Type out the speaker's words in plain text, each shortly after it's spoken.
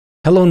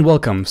Hello and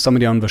welcome.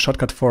 Somebody on the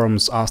Shotcut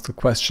forums asked a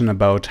question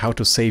about how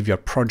to save your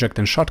project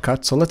in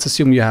Shotcut. So let's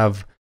assume you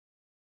have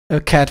a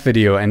cat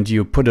video and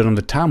you put it on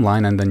the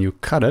timeline and then you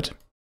cut it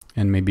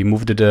and maybe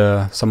moved it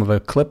some of the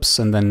clips,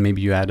 and then maybe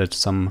you added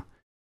some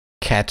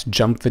cat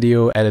jump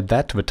video, added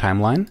that to the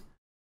timeline,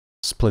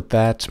 split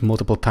that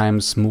multiple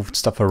times, moved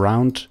stuff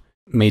around,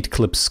 made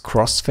clips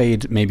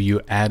crossfade, maybe you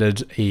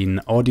added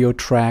an audio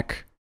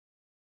track,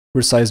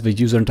 resized the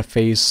user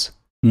interface,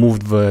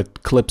 moved the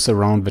clips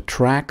around the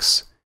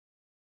tracks,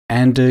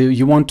 and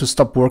you want to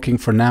stop working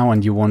for now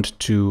and you want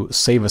to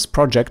save this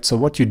project. So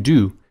what you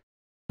do,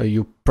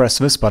 you press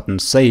this button,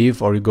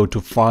 save, or you go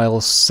to File,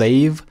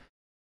 Save,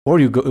 or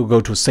you go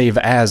to Save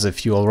As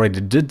if you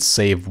already did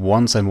save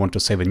once and want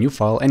to save a new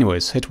file.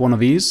 Anyways, hit one of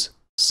these,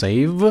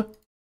 Save,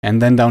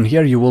 and then down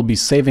here you will be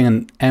saving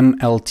an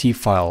MLT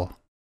file.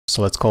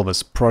 So let's call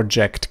this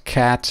Project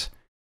Cat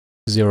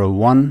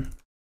 01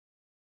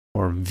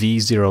 or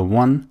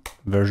V01,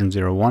 version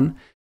 01,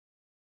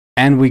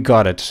 and we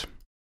got it.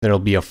 There'll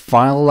be a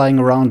file lying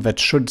around that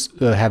should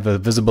have a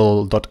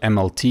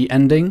visible.mlt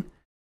ending.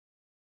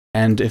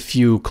 And if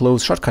you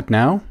close Shotcut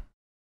now,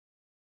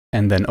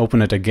 and then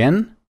open it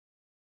again,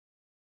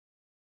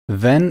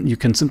 then you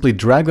can simply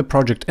drag the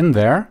project in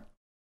there,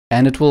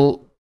 and it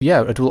will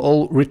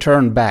all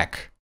return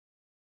back.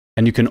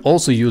 And you can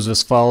also use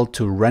this file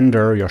to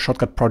render your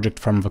Shotcut project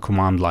from the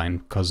command line,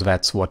 because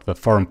that's what the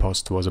forum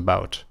post was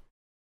about.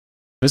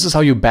 This is how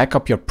you back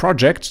up your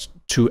project.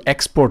 To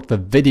export the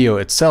video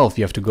itself,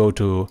 you have to go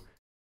to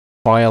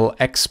File,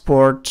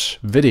 Export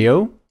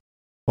Video,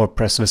 or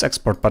press this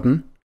export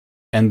button.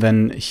 And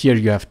then here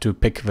you have to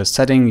pick the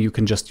setting. You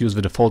can just use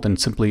the default and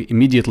simply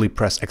immediately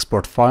press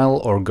Export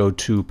File, or go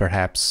to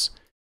perhaps,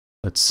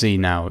 let's see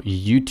now,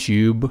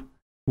 YouTube.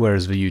 Where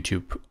is the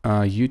YouTube?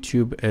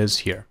 YouTube is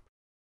here.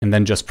 And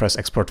then just press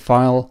Export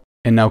File.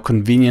 And now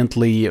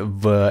conveniently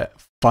the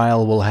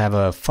file will have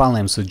a file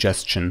name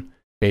suggestion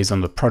based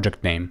on the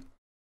project name.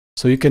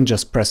 So you can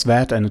just press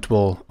that and it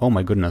will, oh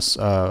my goodness,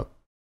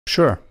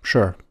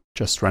 sure,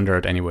 just render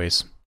it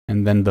anyways.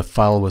 And then the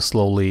file will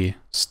slowly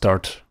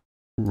start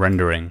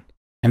rendering.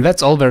 And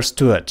that's all there's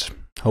to it.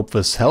 Hope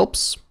this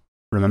helps.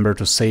 Remember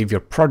to save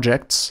your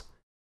projects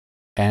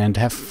and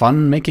have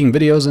fun making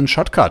videos in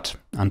Shotcut.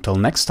 Until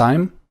next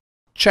time,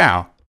 ciao!